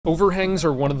Overhangs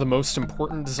are one of the most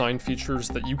important design features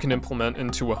that you can implement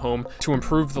into a home to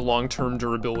improve the long-term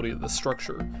durability of the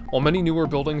structure. While many newer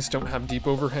buildings don't have deep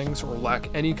overhangs or lack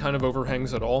any kind of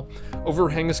overhangs at all,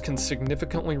 overhangs can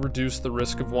significantly reduce the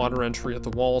risk of water entry at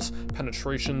the walls,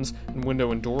 penetrations, and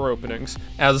window and door openings,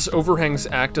 as overhangs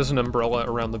act as an umbrella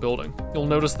around the building. You'll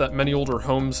notice that many older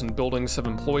homes and buildings have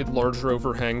employed larger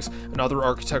overhangs and other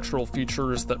architectural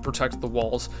features that protect the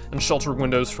walls and shelter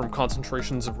windows from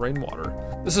concentrations of rainwater.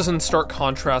 This is in stark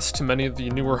contrast to many of the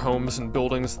newer homes and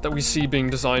buildings that we see being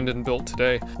designed and built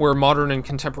today, where modern and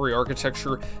contemporary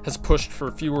architecture has pushed for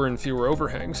fewer and fewer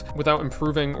overhangs, without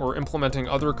improving or implementing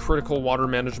other critical water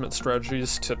management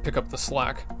strategies to pick up the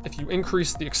slack. If you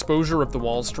increase the exposure of the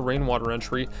walls to rainwater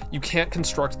entry, you can't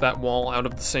construct that wall out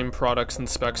of the same products and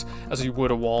specs as you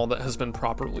would a wall that has been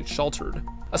properly sheltered.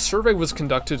 A survey was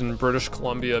conducted in British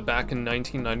Columbia back in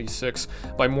 1996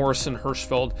 by Morrison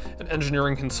Hirschfeld, an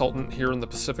engineering consultant here in the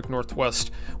Pacific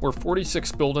Northwest, where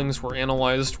 46 buildings were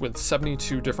analyzed with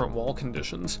 72 different wall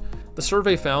conditions. The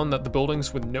survey found that the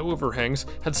buildings with no overhangs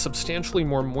had substantially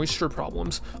more moisture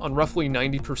problems on roughly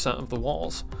 90% of the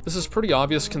walls. This is pretty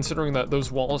obvious considering that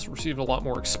those walls received a lot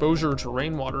more exposure to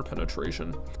rainwater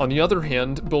penetration. On the other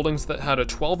hand, buildings that had a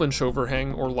 12-inch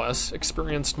overhang or less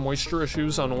experienced moisture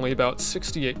issues on only about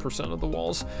 68% of the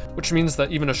walls, which means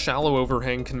that even a shallow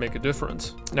overhang can make a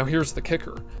difference. Now here's the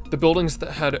kicker. The buildings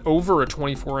that had over a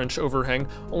 24-inch overhang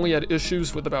only had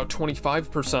issues with about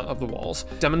 25% of the walls,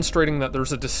 demonstrating that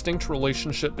there's a distinct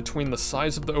relationship between the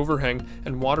size of the overhang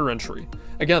and water entry.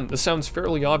 Again, this sounds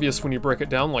fairly obvious when you break it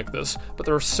down like this, but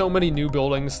there are so many new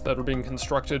buildings that are being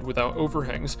constructed without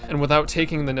overhangs, and without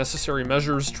taking the necessary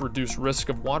measures to reduce risk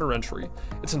of water entry.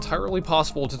 It's entirely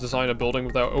possible to design a building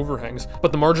without overhangs,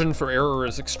 but the margin for error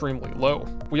is extremely low.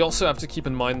 We also have to keep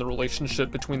in mind the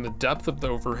relationship between the depth of the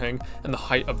overhang and the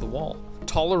height of the wall.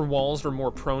 Taller walls are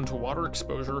more prone to water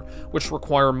exposure, which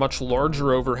require much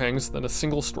larger overhangs than a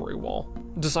single-story wall.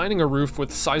 Designing a roof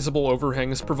with sizable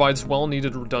overhangs provides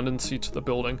well-needed redundancy to the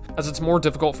building, as it's more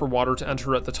difficult for water to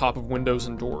enter at the top of windows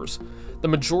and doors. The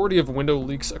majority of window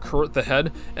leaks occur at the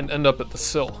head and end up at the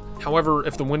sill. However,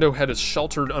 if the window head is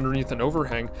sheltered underneath an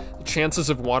overhang, the chances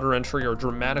of water entry are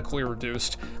dramatically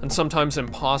reduced, and sometimes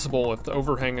impossible if the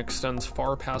overhang extends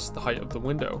far past the height of the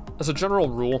window. As a general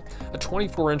rule, a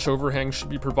 24-inch overhang should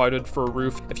be provided for a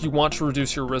roof if you want to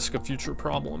reduce your risk of future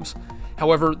problems.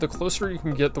 However, the closer you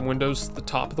can get the windows to the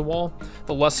top of the wall,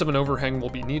 the less of an overhang will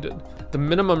be needed. The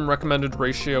minimum recommended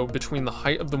ratio between the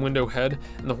height of the window head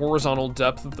and the horizontal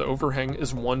depth of the overhang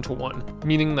is 1:1,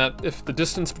 meaning that if the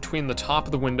distance between the top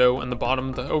of the window and the bottom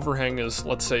of the overhang is,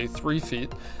 let's say, 3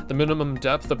 feet, the minimum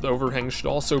depth of the overhang should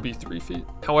also be 3 feet.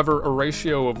 However, a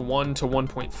ratio of 1 to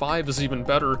 1.5 is even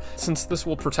better, since this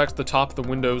will protect the top of the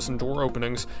windows and door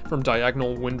openings from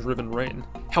diagonal wind-driven rain.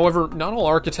 However, not all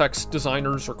architects,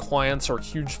 designers, or clients are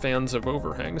huge fans of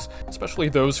overhangs, especially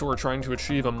those who are trying to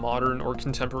achieve a modern or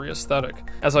contemporary aesthetic.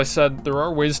 As I said, there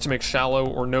are ways to make shallow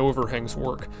or no overhangs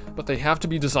work, but they have to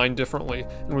be designed differently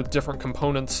and with different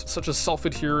components, such as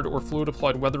self-adhered or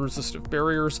fluid-applied weather-resistant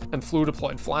barriers and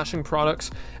fluid-applied flashing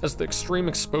products, as the extreme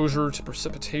exposure to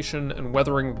precipitation and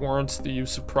weathering warrants the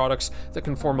use of products that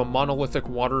can form a monolithic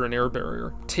water and air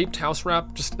barrier. Taped house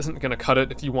wrap just isn't going to cut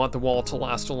it if you want the wall to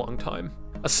last a long time.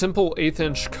 A simple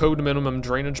 1/8-inch code minimum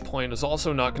drainage plane is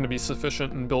also not going to be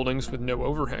sufficient in buildings with no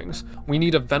overhangs. We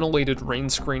need a ventilated rain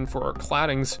screen for our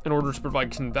claddings in order to provide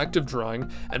convective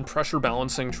drying and pressure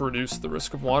balancing to reduce the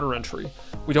risk of water entry.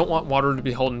 We don't want water to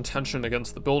be held in tension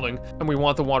against the building, and we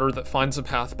want the water that finds a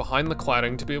path behind the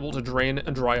cladding to be able to drain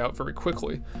and dry out very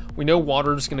quickly. We know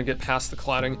water is going to get past the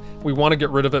cladding. We want to get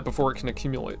rid of it before it can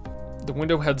accumulate. The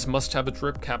window heads must have a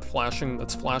drip cap flashing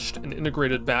that's flashed and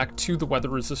integrated back to the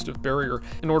weather-resistive barrier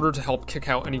in order to help kick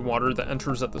out any water that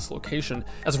enters at this location,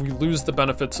 as we lose the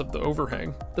benefits of the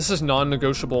overhang. This is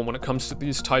non-negotiable when it comes to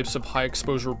these types of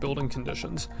high-exposure building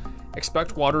conditions.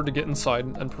 Expect water to get inside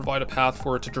and provide a path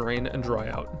for it to drain and dry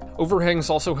out. Overhangs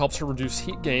also help to reduce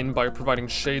heat gain by providing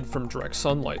shade from direct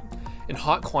sunlight. In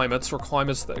hot climates or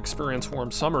climates that experience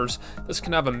warm summers, this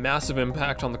can have a massive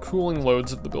impact on the cooling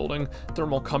loads of the building,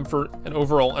 thermal comfort, and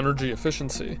overall energy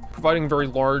efficiency. Providing very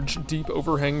large, deep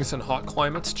overhangs in hot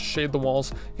climates to shade the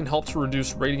walls can help to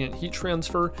reduce radiant heat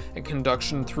transfer and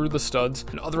conduction through the studs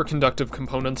and other conductive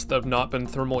components that have not been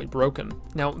thermally broken.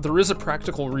 Now, there is a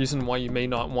practical reason why you may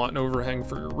not want an overhang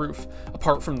for your roof,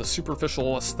 apart from the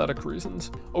superficial aesthetic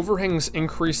reasons. Overhangs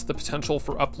increase the potential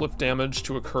for uplift damage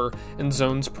to occur in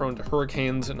zones prone to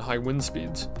hurricanes and high wind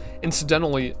speeds.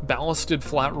 Incidentally, ballasted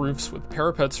flat roofs with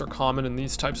parapets are common in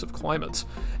these types of climates,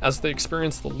 as they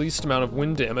experience the least amount of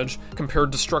wind damage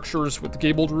compared to structures with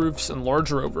gabled roofs and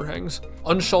larger overhangs.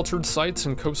 Unsheltered sites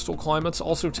in coastal climates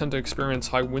also tend to experience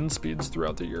high wind speeds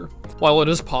throughout the year. While it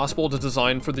is possible to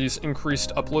design for these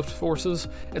increased uplift forces,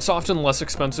 it's often less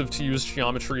expensive to use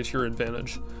geometry to your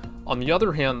advantage. On the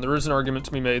other hand, there is an argument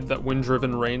to be made that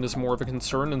wind-driven rain is more of a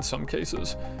concern in some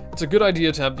cases. It's a good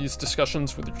idea to have these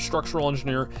discussions with your structural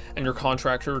engineer and your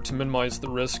contractor to minimize the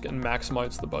risk and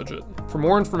maximize the budget. For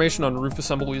more information on roof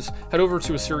assemblies, head over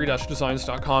to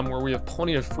ASIRI-designs.com, where we have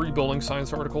plenty of free building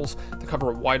science articles that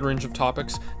cover a wide range of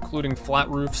topics, including flat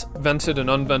roofs, vented and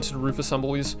unvented roof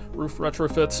assemblies, roof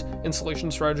retrofits,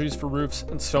 insulation strategies for roofs,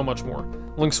 and so much more.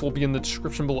 Links will be in the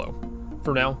description below.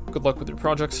 For now, good luck with your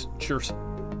projects. Cheers.